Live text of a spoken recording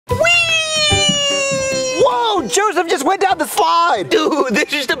just went down the slide. Dude,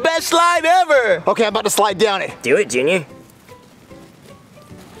 this is the best slide ever. Okay, I'm about to slide down it. Do it, Junior.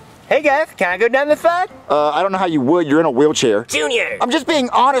 Hey guys, can I go down the slide? I don't know how you would. You're in a wheelchair. Junior! I'm just being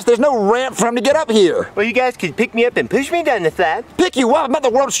honest. There's no ramp for him to get up here. Well, you guys could pick me up and push me down the slide. Pick you up? I'm not the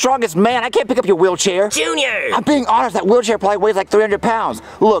world's strongest man. I can't pick up your wheelchair. Junior! I'm being honest. That wheelchair probably weighs like 300 pounds.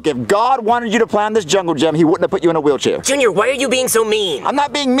 Look, if God wanted you to plan this jungle gym, he wouldn't have put you in a wheelchair. Junior, why are you being so mean? I'm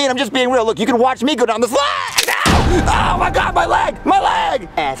not being mean. I'm just being real. Look, you can watch me go down the slide. Ow! Oh my God, my leg! My leg!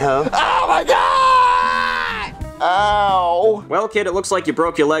 Asshole. Oh my God! Ow. Well, kid, it looks like you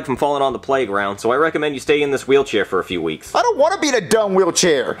broke your leg from falling on the playground, so I recommend you stay in this wheelchair for a few weeks. I don't want to be in a dumb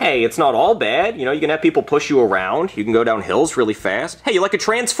wheelchair. Hey, it's not all bad. You know, you can have people push you around. You can go down hills really fast. Hey, you're like a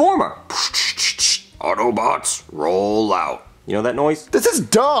transformer. Autobots, roll out. You know that noise? This is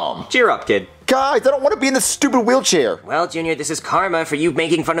dumb. Cheer up, kid. Guys, I don't want to be in this stupid wheelchair. Well, Junior, this is karma for you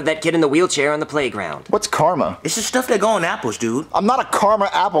making fun of that kid in the wheelchair on the playground. What's karma? It's the stuff that go on apples, dude. I'm not a karma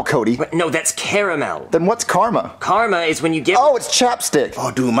apple, Cody. No, that's caramel. Then what's karma? Karma is when you get... Oh, it's chapstick.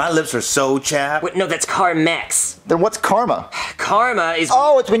 Oh, dude, my lips are so chapped. No, that's Carmex. Then what's karma? Karma is...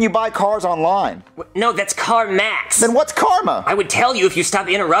 Oh, it's when you buy cars online. No, that's CarMax. Then what's karma? I would tell you if you stop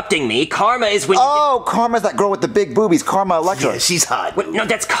interrupting me. Karma is when you Oh, karma's that girl with the big boobies, Karma Electra. Yeah, she's hot. No,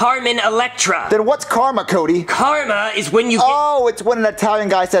 that's Carmen Electra. Then what's karma, Cody? Karma is when you get... Oh, it's when an Italian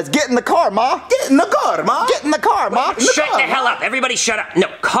guy says, "Get in the car, ma. Get in the car, ma. Get in the car, ma." Shut the hell up. Everybody shut up. No,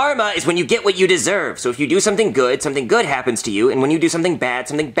 karma is when you get what you deserve. So if you do something good happens to you. And when you do something bad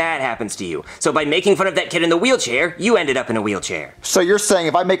happens to you. So by making fun of that kid in the wheelchair, you ended up in a wheelchair. So you're saying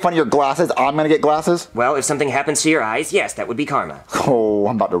if I make fun of your glasses, I'm gonna get glasses? Well, if something happens to your eyes, yes, that would be karma. Oh,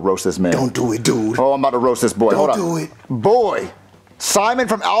 I'm about to roast this man. Don't do it, dude. Oh, I'm about to roast this boy. Hold on. Don't do it. Boy, Simon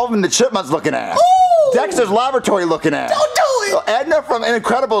from Alvin the Chipmunks looking ass. Ooh. Dexter's Laboratory looking ass. Don't do it. Edna from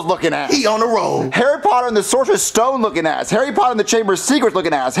Incredibles looking ass. He on the roll. Harry Potter and the Sorcerer's Stone looking ass. Harry Potter and the Chamber of Secrets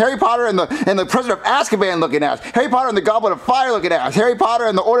looking ass. Harry Potter and the Prisoner of Azkaban looking ass. Harry Potter and the Goblet of Fire looking ass. Harry Potter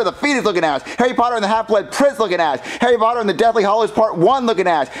and the Order of the Phoenix looking ass. Harry Potter and the Half-Blood Prince looking ass. Harry Potter and the Deathly Hallows Part 1 looking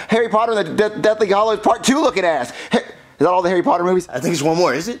ass. Harry Potter and the Deathly Hallows Part 2 looking ass. Is that all the Harry Potter movies? I think it's one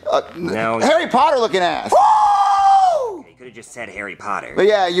more, is it? No. Harry Potter looking ass. Woo! You could have just said Harry Potter. But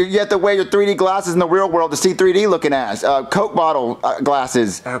yeah, you have to wear your 3D glasses in the real world to see 3D looking ass. Coke bottle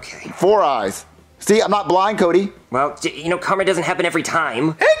glasses. Okay. 4 eyes. See, I'm not blind, Cody. Well, you know, karma doesn't happen every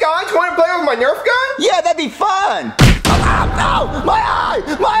time. Hey guys, want to play with my Nerf gun? Yeah, that'd be fun. Ow, my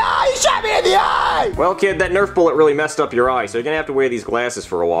eye! My eye! He shot me in the eye! Well, kid, that Nerf bullet really messed up your eye, so you're gonna have to wear these glasses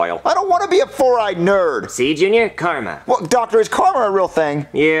for a while. I don't want to be a 4-eyed nerd. See, Junior? Karma. Well, doctor, is karma a real thing?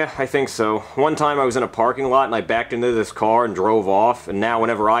 Yeah, I think so. One time I was in a parking lot and I backed into this car and drove off, and now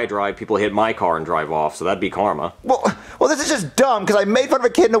whenever I drive, people hit my car and drive off, so that'd be karma. Well, this is just dumb, because I made fun of a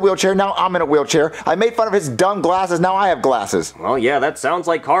kid in a wheelchair, now I'm in a wheelchair. I made fun of his dumb glasses, now I have glasses. Well, yeah, that sounds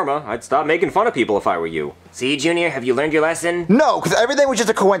like karma. I'd stop making fun of people if I were you. See, Junior, have you learned your lesson? No, because everything was just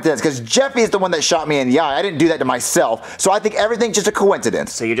a coincidence, because Jeffy is the one that shot me in the eye. I didn't do that to myself, so I think everything's just a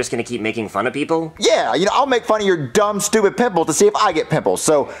coincidence. So you're just gonna keep making fun of people? Yeah, you know, I'll make fun of your dumb, stupid pimples to see if I get pimples.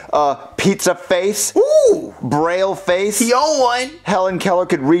 So, pizza face. Ooh! Braille face. He on one. Helen Keller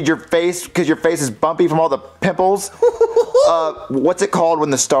could read your face because your face is bumpy from all the pimples. What's it called when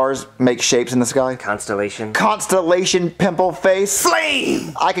the stars make shapes in the sky? Constellation. Constellation pimple face.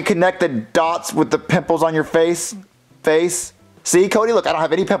 Flame! I could connect the dots with the pimples on your face. See, Cody, look, I don't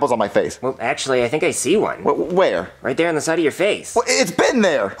have any pimples on my face. Well, actually, I think I see one. Where? Right there on the side of your face. Well, it's been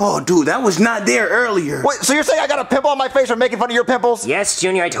there. Oh, dude, that was not there earlier. Wait, so you're saying I got a pimple on my face for making fun of your pimples? Yes,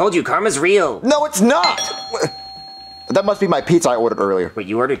 Junior, I told you, karma's real. No, it's not. That must be my pizza I ordered earlier. Wait,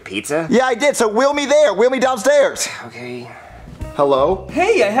 you ordered pizza? Yeah, I did, so wheel me there. Wheel me downstairs. Okay. Hello?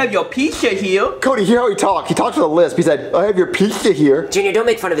 Hey, I have your pizza here. Cody, hear how he talked. He talked with a lisp. He said, I have your pizza here. Junior, don't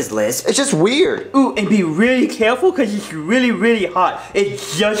make fun of his lisp. It's just weird. Ooh, and be really careful because it's really, really hot. It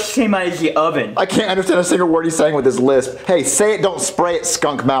just came out of the oven. I can't understand a single word he's saying with his lisp. Hey, say it, don't spray it,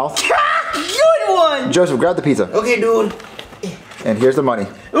 skunk mouth. Good one! Joseph, grab the pizza. Okay, dude. And here's the money.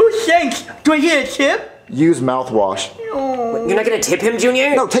 Ooh, thanks. Do I get a tip? Use mouthwash. You're not gonna tip him,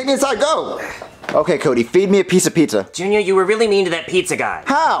 Junior? No, take me inside, go. Okay, Cody, feed me a piece of pizza. Junior, you were really mean to that pizza guy.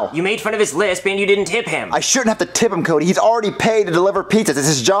 How? You made fun of his lisp and you didn't tip him. I shouldn't have to tip him, Cody. He's already paid to deliver pizzas. It's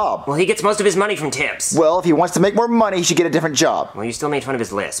his job. Well, he gets most of his money from tips. Well, if he wants to make more money, he should get a different job. Well, you still made fun of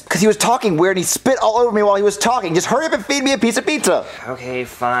his lisp. Because he was talking weird and he spit all over me while he was talking. Just hurry up and feed me a piece of pizza. Okay,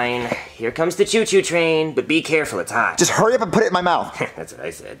 fine. Here comes the choo-choo train, but be careful, it's hot. Just hurry up and put it in my mouth. That's what I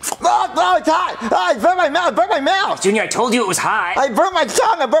said. Oh, it's hot! Oh, I burnt my mouth! Burnt my mouth! Junior, I told you it was hot. I burnt my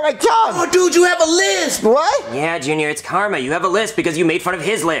tongue! I burnt my tongue! Oh, dude, you have have a list. What? Yeah, Junior, it's karma. You have a list because you made fun of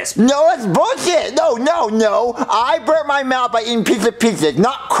his list. No, that's bullshit. No. I burnt my mouth by eating pizza. It's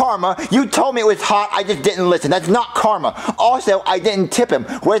not karma. You told me it was hot. I just didn't listen. That's not karma. Also, I didn't tip him.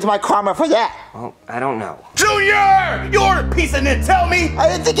 Where's my karma for that? Well, I don't know. Junior! You ordered pizza and didn't tell me? I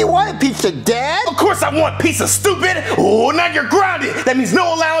didn't think you wanted pizza, Dad. Of course I want pizza, stupid! Oh, now you're grounded! That means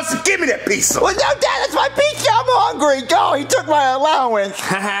no allowance to give me that pizza! Well, no, Dad, that's my pizza. I'm hungry. Go, he took my allowance.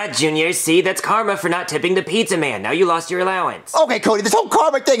 Haha, Junior, see, that's karma for not tipping the pizza man. Now you lost your allowance. Okay, Cody, this whole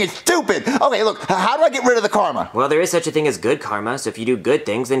karma thing is stupid. Okay, look, how do I get rid of the karma? Well, there is such a thing as good karma, so if you do good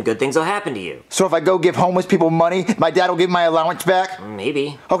things, then good things will happen to you. So if I go give homeless people money, my dad will give my allowance back?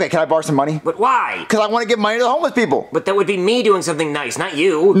 Maybe. Okay, can I borrow some money? But why? Because I want to give money to the homeless people. But that would be me doing something nice, not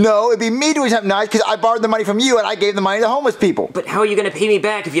you. No, it'd be me doing something nice because I borrowed the money from you and I gave the money to homeless people. But how are you going to pay me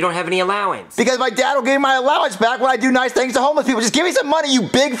back if you don't have any allowance? Because my dad will give me my allowance back when I do nice things to homeless people. Just give me some money, you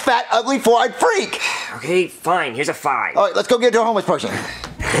big, fat, ugly, four-eyed freak. Okay, fine. Here's a 5. All right, let's go get it to a homeless person.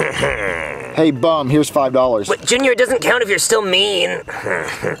 Hey, bum, here's $5. But Junior, it doesn't count if you're still mean.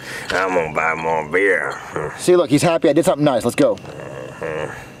 I'm gonna buy more beer. See, look, he's happy. I did something nice. Let's go.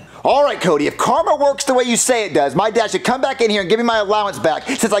 All right, Cody, if karma works the way you say it does, my dad should come back in here and give me my allowance back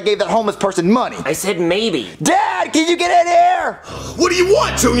since I gave that homeless person money. I said maybe. Dad, can you get in here? What do you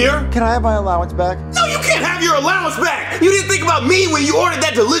want, Junior? Can I have my allowance back? No, you can't have your allowance back! You didn't think about me when you ordered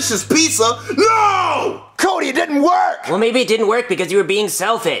that delicious pizza! No! Cody, it didn't work! Well, maybe it didn't work because you were being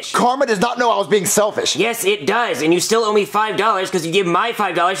selfish. Karma does not know I was being selfish. Yes, it does, and you still owe me $5 because you gave my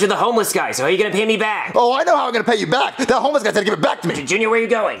 $5 to the homeless guy, so how are you going to pay me back? Oh, I know how I'm gonna pay you back. That homeless guy said to give it back to me. Junior, where are you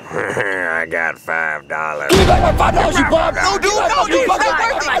going? I got $5. Give me back my $5, you bum! No, dude, no, dude, it's not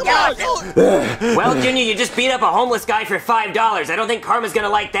worth it! Come on! Well, Junior, you just beat up a homeless guy for $5. I don't think karma's going to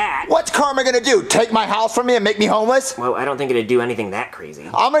like that. What's karma gonna do? Take my house from me and make me homeless? Well, I don't think it'd do anything that crazy.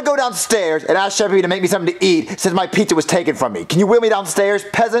 I'm gonna go downstairs and ask Chef to make me something to eat since my pizza was taken from me. Can you wheel me downstairs,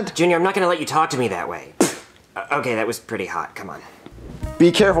 peasant? Junior, I'm not going to let you talk to me that way. Okay, that was pretty hot. Come on.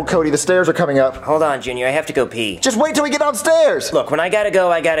 Be careful, Cody. The stairs are coming up. Hold on, Junior. I have to go pee. Just wait till we get downstairs. Look, when I gotta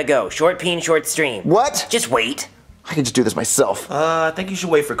go, I gotta go. Short peen, short stream. What? Just wait. I can just do this myself. I think you should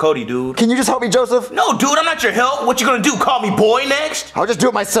wait for Cody, dude. Can you just help me, Joseph? No, dude, I'm not your help. What you gonna do, call me boy next? I'll just do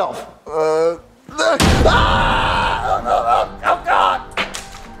it myself. Oh, God.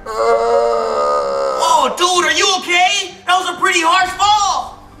 Oh, dude, are you okay? That was a pretty harsh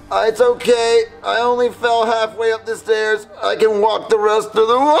fall. It's okay. I only fell halfway up the stairs. I can walk the rest of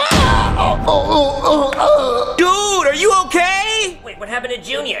the way. Dude, are you okay? Wait, what happened to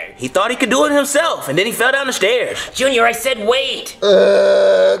Junior? He thought he could do it himself, and then he fell down the stairs. Junior, I said wait.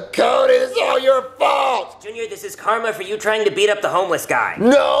 Cody, this is all your fault. Junior, this is karma for you trying to beat up the homeless guy.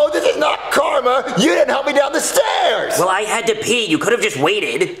 No, this is not karma. You didn't help me down the stairs. Well, I had to pee. You could have just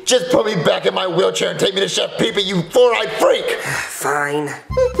waited. Just put me back in my wheelchair and take me to Chef Pee-Pee, you four-eyed freak. Fine.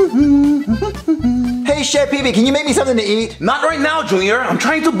 Hey, Chef Pee-Pee, can you make me something to eat? Not right now, Junior. I'm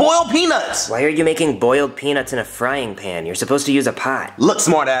trying to boil peanuts. Why are you making boiled peanuts in a frying pan? You're supposed to use a pot. Look,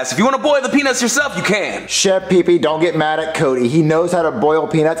 smartass, if you want to boil the peanuts yourself, you can. Chef Pee-Pee, don't get mad at Cody. He knows how to boil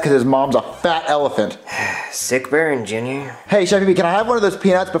peanuts because his mom's a fat elephant. Sick burn, Junior. Hey, Chef Pee-Pee, can I have one of those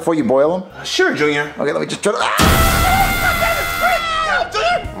peanuts before you boil them? Sure, Junior. Okay, let me just try to...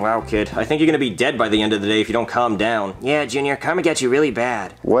 Wow, kid. I think you're gonna be dead by the end of the day if you don't calm down. Yeah, Junior, karma got you really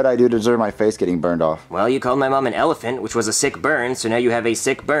bad. What'd I do to deserve my face getting burned off? Well, you called my mom an elephant, which was a sick burn, so now you have a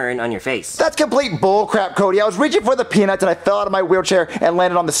sick burn on your face. That's complete bullcrap, Cody. I was reaching for the peanuts and I fell out of my wheelchair and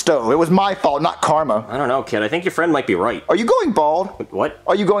landed on the stove. It was my fault, not karma. I don't know, kid. I think your friend might be right. Are you going bald? What?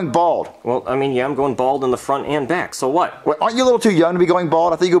 Are you going bald? Well, I mean, yeah, I'm going bald in the front and back, so what? What, aren't you a little too young to be going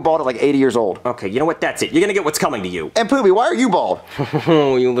bald? I thought you go bald at like 80 years old. Okay, you know what? That's it. You're gonna get what's coming to you. And Poopy, why are you bald?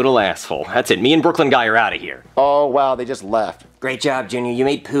 Oh, you little asshole. That's it. Me and Brooklyn Guy are out of here. Oh, wow, they just left. Great job, Junior. You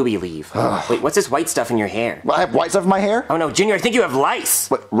made Pooby leave. Wait, what's this white stuff in your hair? Well, I have white stuff in my hair? Oh no, Junior, I think you have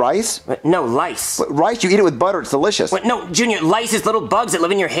lice. What, rice? No, lice. What, rice? You eat it with butter. It's delicious. What? No, Junior, lice is little bugs that live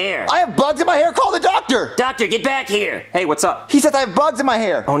in your hair. I have bugs in my hair. Call the doctor. Doctor, get back here. Hey, what's up? He says I have bugs in my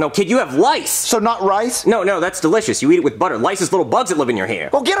hair. Oh no, kid, you have lice. So not rice? No, that's delicious. You eat it with butter. Lice is little bugs that live in your hair.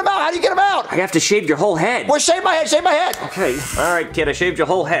 Well, get them out. How do you get them out? I have to shave your whole head. Well, shave my head. Shave my head. Okay, alright, kid, I shaved your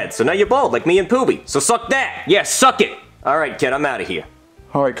whole head, so now you're bald like me and Pooby. So suck that. Yeah, suck it. Alright, kid, I'm out of here.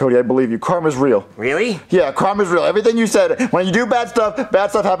 All right, Cody, I believe you. Karma's real. Really? Yeah, karma's real. Everything you said. When you do bad stuff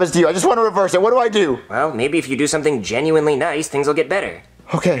happens to you. I just want to reverse it. What do I do? Well, maybe if you do something genuinely nice, things will get better.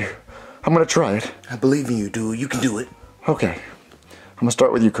 Okay, I'm gonna try it. I believe in you, dude. You can do it. Okay, I'm gonna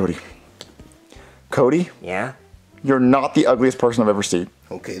start with you, Cody. Cody, Yeah? you're not the ugliest person I've ever seen.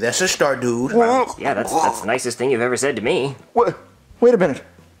 Okay, that's a start, dude. Yeah, that's the nicest thing you've ever said to me. What? Wait a minute.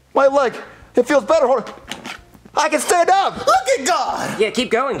 My leg. It feels better. Hold on. I can stand up. Look at God. Yeah, keep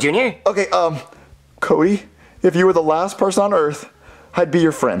going, Junior. Okay, Cody, if you were the last person on Earth, I'd be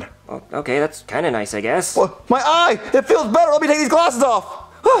your friend. Well, okay, that's kind of nice, I guess. Well, my eye, it feels better. Let me take these glasses off.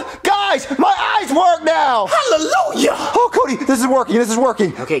 Guys, my eyes work now. Hallelujah. Oh, Cody, this is working. This is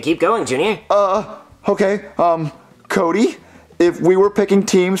working. Okay, keep going, Junior. Okay, Cody, if we were picking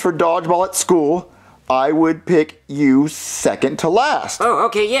teams for dodgeball at school, I would pick you second to last. Oh,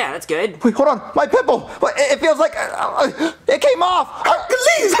 okay, yeah, that's good. Wait, hold on, my pimple. It feels like it came off.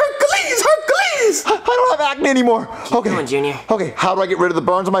 Hercules, Hercules, Hercules. I don't have acne anymore. Okay, going, Junior. Okay, how do I get rid of the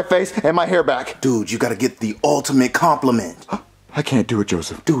burns on my face and my hair back? Dude, you gotta get the ultimate compliment. I can't do it,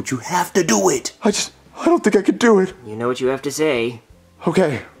 Joseph. Dude, you have to do it. I don't think I could do it. You know what you have to say.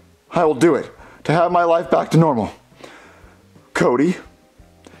 Okay, I will do it to have my life back to normal. Cody,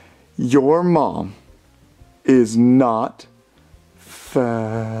 your mom is not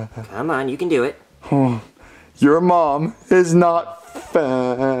fat. Come on, you can do it. Your mom is not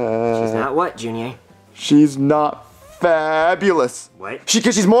fat. She's not what, Junior? She's not fabulous. What?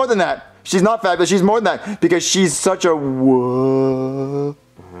 Because she's more than that. She's not fabulous. She's more than that because she's such a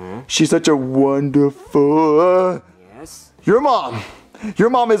She's such a wonderful. Yes? Your mom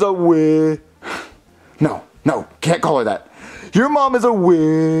is a No, can't call her that. Your mom is a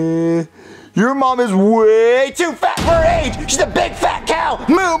Your mom is way too fat for her age. She's a big fat cow.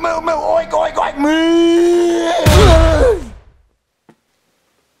 Moo, moo, moo, oink, oink, oink, moo.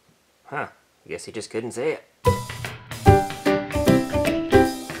 Huh. Guess he just couldn't say it.